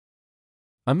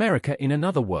America in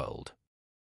Another World.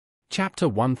 Chapter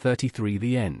 133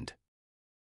 The End.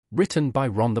 Written by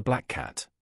RonTheBlackCat.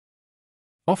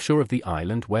 Offshore of the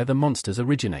island where the monsters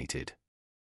originated.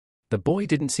 The boy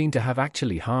didn't seem to have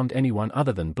actually harmed anyone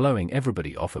other than blowing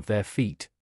everybody off of their feet.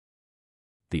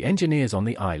 The engineers on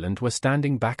the island were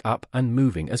standing back up and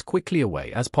moving as quickly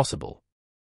away as possible.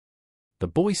 The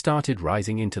boy started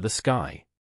rising into the sky.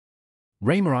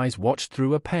 Raymer's eyes watched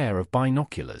through a pair of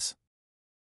binoculars.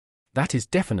 That is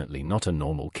definitely not a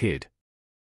normal kid.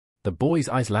 The boy's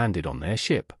eyes landed on their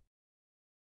ship.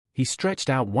 He stretched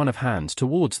out one of hands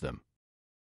towards them.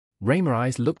 Raymer's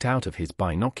eyes looked out of his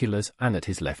binoculars and at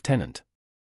his lieutenant.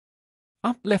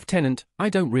 Lieutenant, I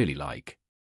don't really like.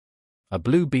 A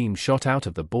blue beam shot out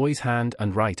of the boy's hand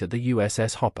and right at the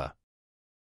USS Hopper.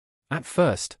 At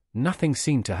first, nothing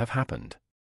seemed to have happened.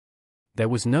 There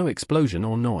was no explosion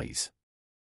or noise.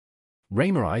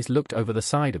 Raymer's eyes looked over the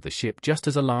side of the ship just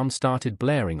as alarms started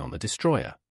blaring on the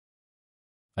destroyer.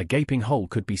 A gaping hole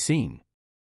could be seen.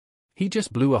 He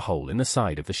just blew a hole in the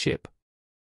side of the ship.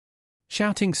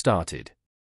 Shouting started.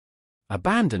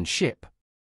 Abandon ship!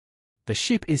 The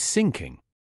ship is sinking!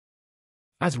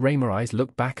 As Raymer's eyes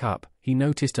looked back up, he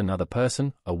noticed another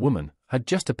person, a woman, had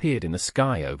just appeared in the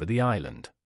sky over the island.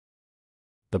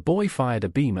 The boy fired a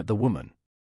beam at the woman.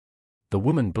 The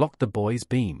woman blocked the boy's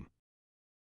beam.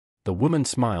 The woman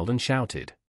smiled and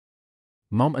shouted,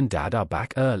 "Mom and Dad are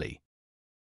back early.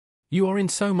 You are in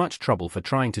so much trouble for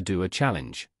trying to do a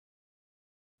challenge."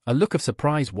 A look of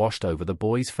surprise washed over the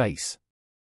boy's face.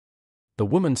 The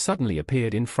woman suddenly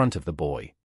appeared in front of the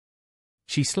boy.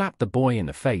 She slapped the boy in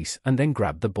the face and then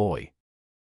grabbed the boy.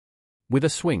 With a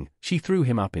swing, she threw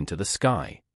him up into the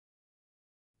sky.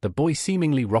 The boy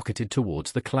seemingly rocketed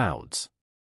towards the clouds.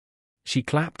 She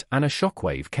clapped and a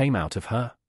shockwave came out of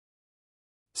her.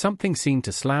 Something seemed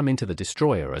to slam into the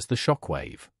destroyer as the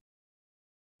shockwave.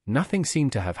 Nothing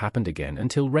seemed to have happened again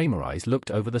until Raymer's eyes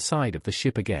looked over the side of the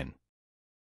ship again.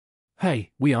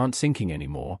 Hey, we aren't sinking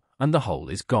anymore, and the hole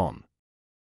is gone.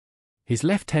 His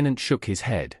lieutenant shook his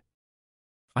head.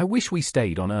 I wish we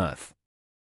stayed on Earth.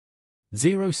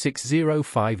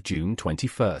 0605 June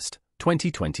 21st,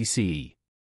 2020 CE.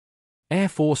 Air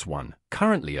Force One,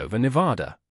 currently over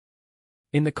Nevada.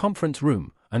 In the conference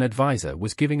room, an advisor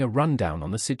was giving a rundown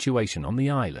on the situation on the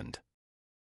island.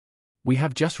 We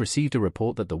have just received a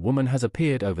report that the woman has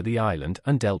appeared over the island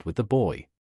and dealt with the boy.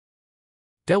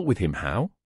 Dealt with him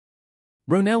how?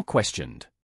 Ronell questioned.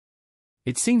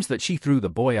 It seems that she threw the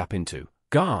boy up into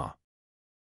Gar.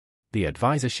 The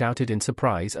advisor shouted in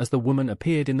surprise as the woman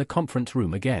appeared in the conference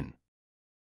room again.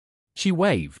 She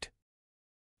waved.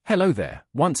 Hello there,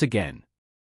 once again.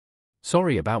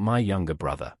 Sorry about my younger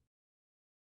brother.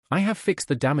 I have fixed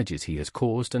the damages he has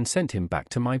caused and sent him back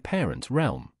to my parents'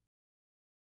 realm.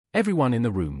 Everyone in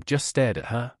the room just stared at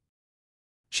her.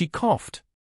 She coughed.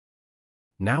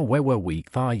 Now where were we?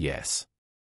 Yes.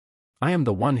 I am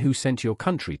the one who sent your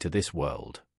country to this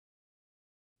world.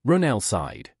 Ronell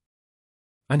sighed.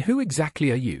 And who exactly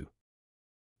are you?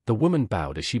 The woman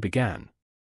bowed as she began.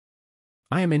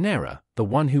 I am Inera, the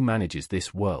one who manages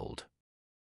this world.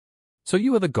 So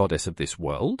you are the goddess of this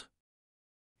world?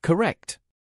 Correct.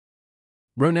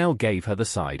 Ronell gave her the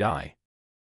side eye.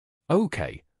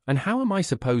 Okay, and how am I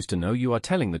supposed to know you are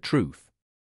telling the truth?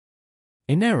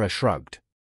 Inera shrugged.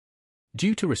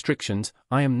 Due to restrictions,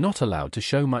 I am not allowed to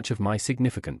show much of my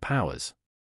significant powers.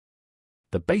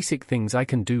 The basic things I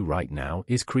can do right now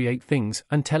is create things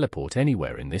and teleport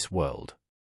anywhere in this world.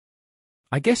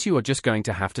 I guess you are just going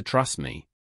to have to trust me.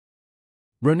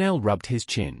 Ronell rubbed his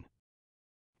chin.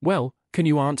 Well, can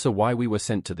you answer why we were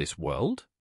sent to this world?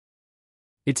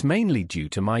 It's mainly due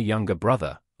to my younger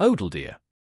brother, Odeldeer.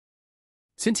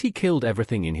 Since he killed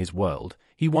everything in his world,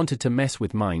 he wanted to mess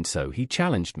with mine, so he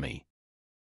challenged me.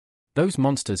 Those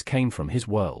monsters came from his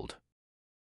world.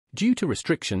 Due to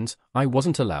restrictions, I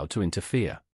wasn't allowed to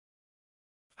interfere.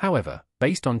 However,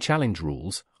 based on challenge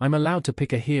rules, I'm allowed to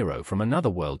pick a hero from another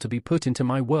world to be put into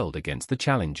my world against the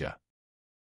challenger.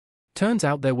 Turns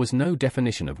out there was no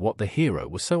definition of what the hero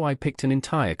was, so I picked an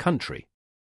entire country.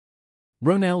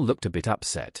 Ronell looked a bit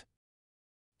upset.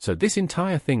 So this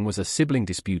entire thing was a sibling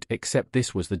dispute, except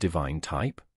this was the divine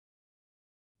type?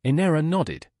 Inera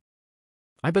nodded.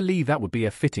 I believe that would be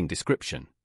a fitting description.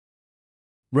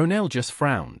 Ronell just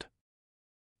frowned.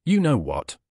 You know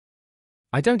what?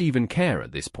 I don't even care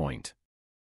at this point.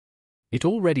 It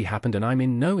already happened and I'm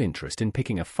in no interest in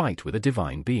picking a fight with a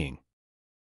divine being.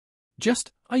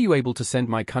 Just, are you able to send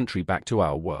my country back to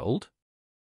our world?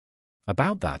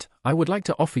 About that, I would like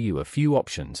to offer you a few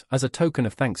options as a token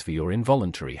of thanks for your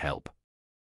involuntary help.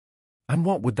 And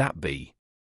what would that be?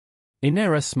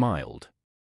 Inera smiled.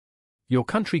 Your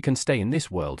country can stay in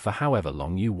this world for however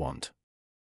long you want.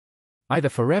 Either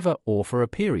forever or for a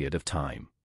period of time.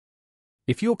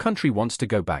 If your country wants to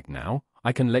go back now,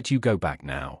 I can let you go back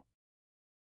now.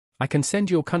 I can send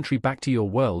your country back to your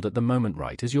world at the moment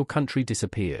right as your country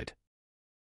disappeared.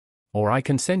 Or I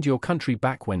can send your country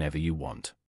back whenever you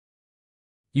want.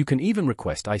 You can even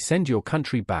request I send your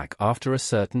country back after a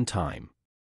certain time.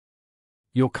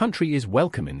 Your country is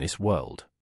welcome in this world.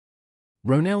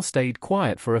 Ronell stayed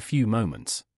quiet for a few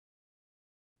moments.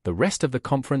 The rest of the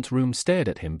conference room stared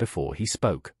at him before he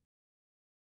spoke.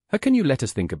 Can you let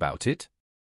us think about it?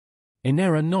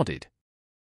 Inera nodded.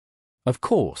 Of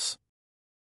course.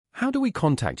 How do we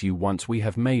contact you once we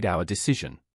have made our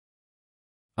decision?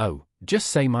 Oh, just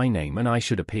say my name and I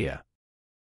should appear.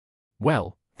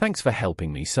 Well, thanks for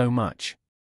helping me so much.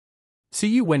 See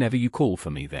you whenever you call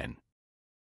for me then.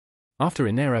 After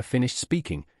Inera finished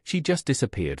speaking, she just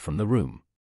disappeared from the room.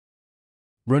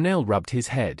 Ronell rubbed his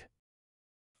head.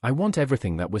 I want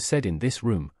everything that was said in this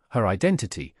room, her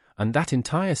identity, and that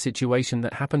entire situation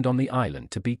that happened on the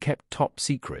island to be kept top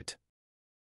secret.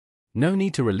 No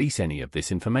need to release any of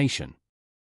this information.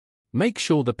 Make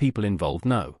sure the people involved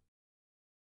know.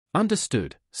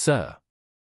 Understood, sir.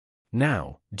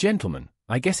 Now, gentlemen,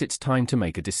 I guess it's time to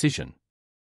make a decision.